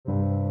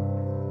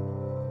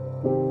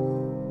Justice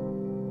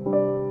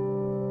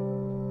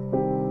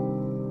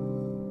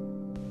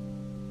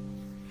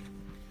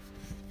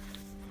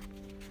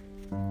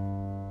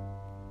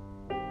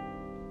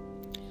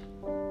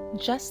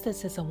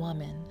is a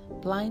woman,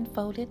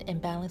 blindfolded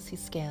and balancing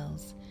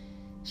scales.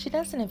 She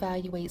doesn't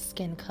evaluate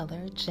skin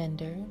color,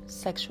 gender,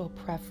 sexual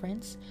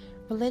preference,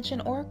 religion,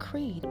 or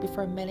creed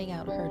before meting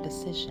out her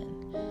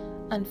decision.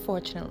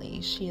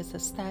 Unfortunately, she is a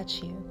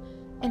statue,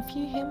 and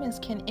few humans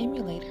can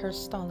emulate her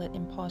stolid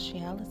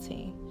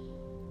impartiality.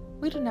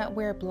 We do not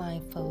wear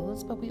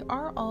blindfolds, but we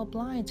are all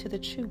blind to the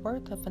true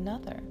worth of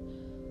another.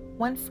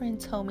 One friend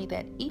told me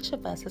that each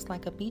of us is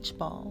like a beach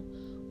ball,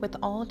 with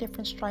all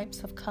different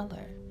stripes of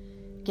color.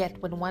 Yet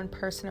when one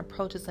person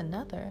approaches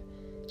another,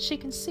 she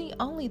can see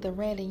only the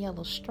red and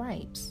yellow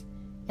stripes,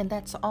 and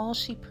that's all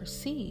she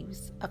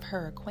perceives of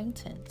her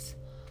acquaintance.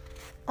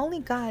 Only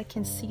God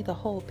can see the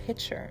whole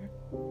picture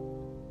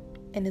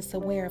and is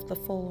aware of the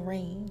full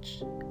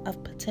range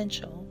of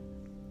potential.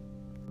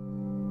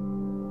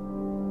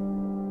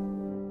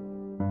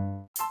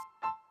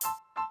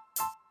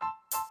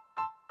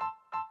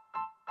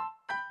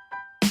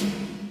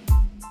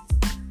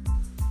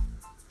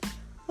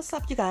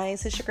 What's up, you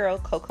guys? It's your girl,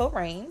 Coco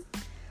Rain.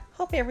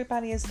 Hope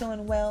everybody is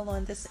doing well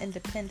on this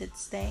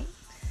Independence Day.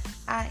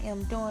 I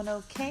am doing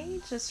okay,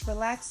 just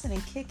relaxing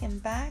and kicking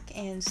back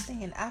and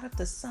staying out of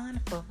the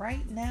sun for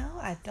right now.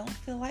 I don't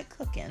feel like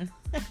cooking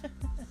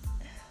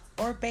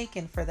or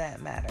baking for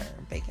that matter,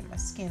 baking my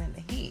skin in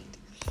the heat.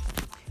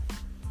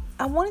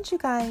 I wanted you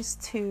guys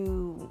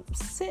to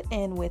sit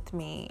in with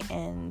me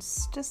and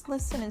just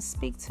listen and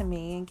speak to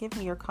me and give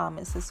me your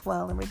comments as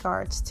well in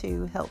regards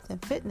to health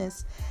and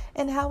fitness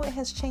and how it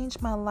has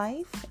changed my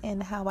life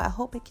and how I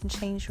hope it can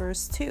change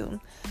yours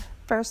too.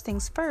 First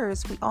things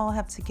first, we all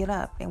have to get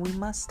up and we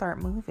must start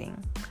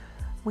moving.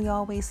 We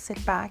always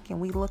sit back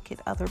and we look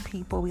at other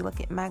people, we look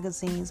at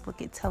magazines,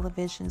 look at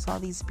televisions, all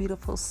these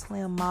beautiful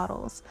slim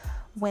models,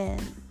 when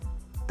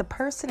the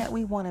person that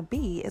we want to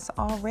be is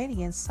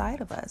already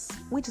inside of us.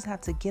 We just have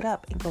to get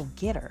up and go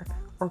get her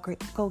or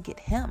go get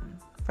him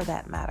for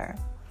that matter.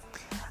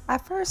 I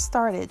first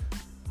started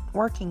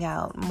working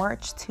out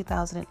March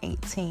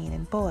 2018,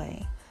 and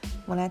boy,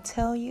 when I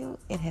tell you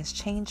it has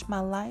changed my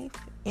life,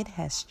 it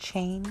has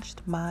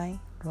changed my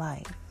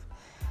life.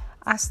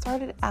 I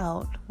started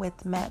out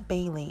with Matt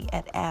Bailey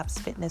at Abs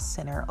Fitness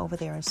Center over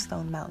there in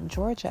Stone Mountain,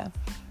 Georgia.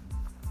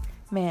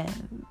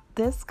 Man,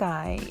 this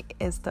guy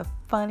is the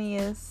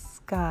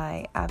funniest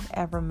guy I've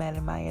ever met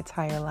in my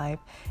entire life.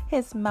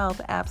 His mouth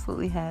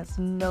absolutely has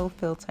no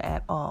filter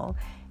at all.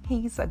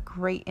 He's a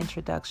great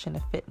introduction to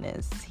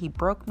fitness. He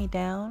broke me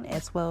down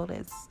as well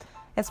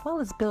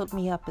as built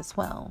me up as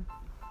well.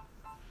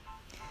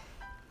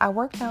 I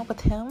worked out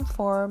with him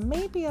for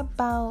maybe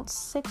about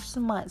 6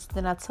 months.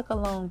 Then I took a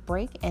long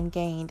break and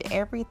gained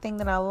everything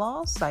that I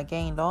lost. I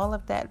gained all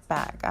of that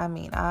back. I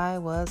mean, I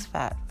was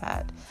fat.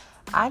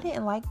 I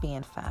didn't like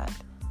being fat.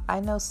 I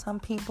know some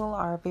people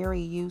are very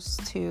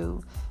used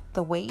to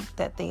the weight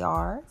that they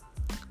are,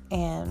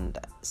 and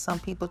some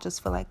people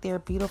just feel like they're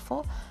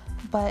beautiful.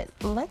 But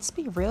let's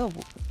be real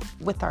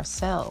with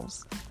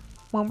ourselves.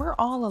 When we're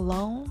all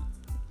alone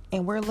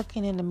and we're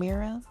looking in the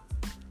mirror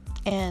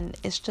and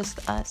it's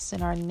just us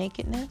and our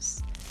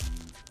nakedness,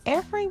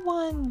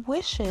 everyone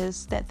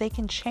wishes that they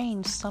can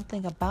change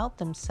something about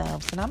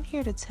themselves. And I'm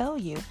here to tell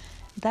you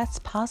that's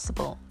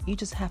possible. You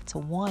just have to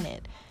want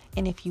it.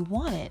 And if you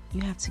want it,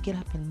 you have to get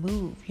up and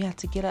move. You have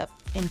to get up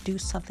and do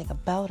something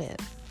about it.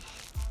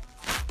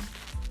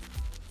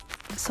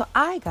 So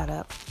I got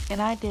up and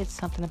I did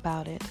something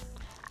about it.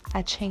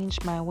 I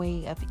changed my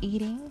way of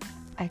eating.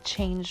 I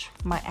changed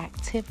my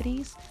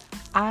activities.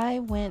 I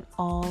went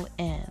all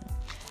in.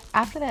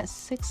 After that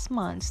 6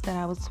 months that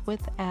I was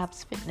with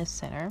Abs Fitness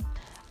Center,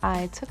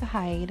 I took a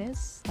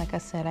hiatus. Like I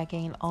said, I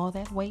gained all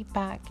that weight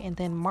back. And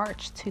then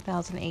March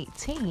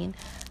 2018,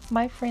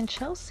 my friend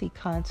Chelsea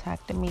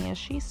contacted me and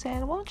she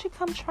said, "Why don't you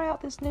come try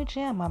out this new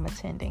gym I'm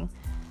attending?"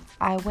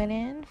 I went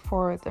in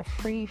for the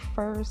free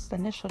first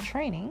initial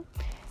training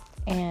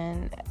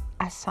and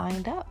I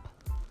signed up.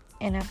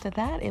 And after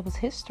that, it was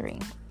history.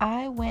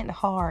 I went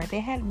hard.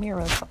 They had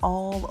mirrors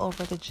all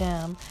over the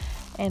gym.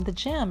 And the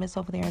gym is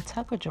over there in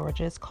Tucker,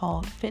 Georgia. It's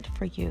called Fit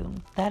For You.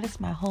 That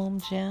is my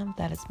home gym.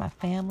 That is my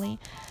family.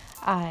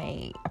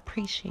 I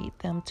appreciate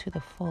them to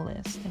the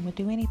fullest and would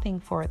do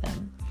anything for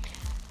them.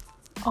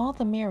 All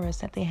the mirrors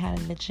that they had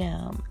in the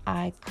gym,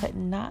 I could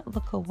not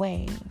look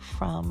away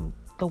from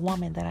the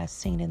woman that I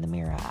seen in the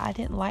mirror. I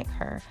didn't like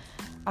her.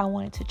 I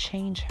wanted to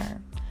change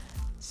her.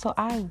 So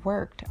I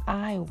worked,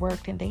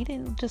 and they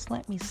didn't just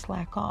let me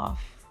slack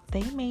off.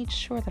 They made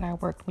sure that I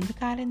worked. When you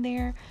got in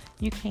there,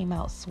 you came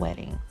out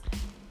sweating.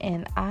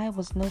 And I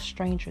was no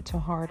stranger to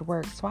hard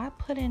work. So I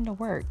put in the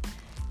work.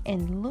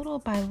 And little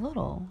by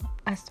little,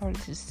 I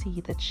started to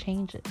see the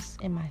changes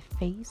in my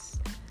face,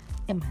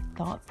 in my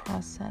thought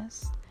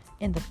process,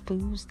 in the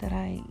foods that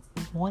I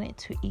wanted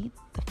to eat,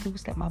 the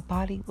foods that my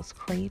body was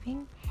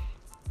craving.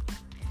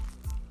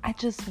 I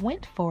just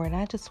went for it.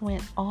 I just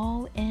went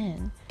all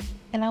in.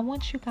 And I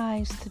want you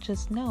guys to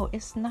just know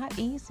it's not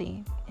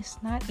easy. It's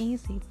not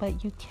easy,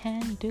 but you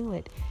can do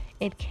it.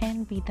 It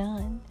can be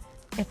done.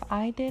 If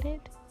I did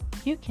it,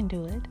 you can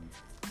do it.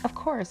 Of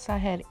course, I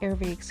had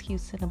every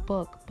excuse in the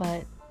book,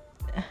 but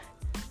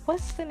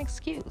what's an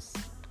excuse?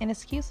 An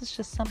excuse is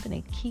just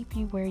something to keep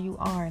you where you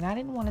are. And I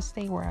didn't want to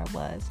stay where I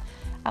was.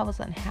 I was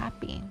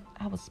unhappy.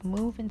 I was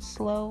moving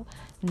slow.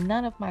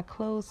 None of my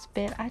clothes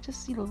fit. I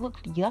just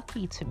looked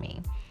yucky to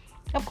me.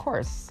 Of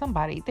course,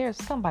 there's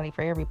somebody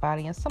for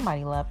everybody, and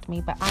somebody loved me,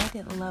 but I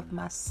didn't love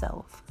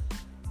myself.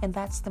 And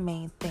that's the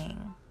main thing.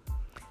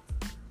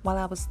 While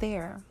I was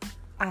there,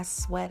 I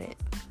sweated,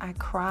 I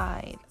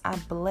cried, I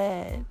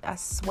bled, I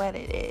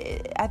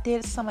sweated. I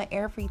did some of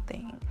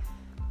everything.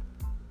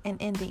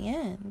 And in the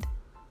end,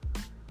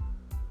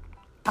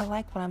 I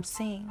like what I'm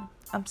seeing.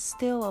 I'm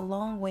still a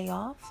long way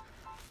off,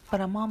 but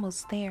I'm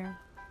almost there.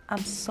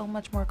 I'm so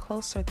much more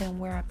closer than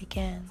where I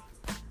began.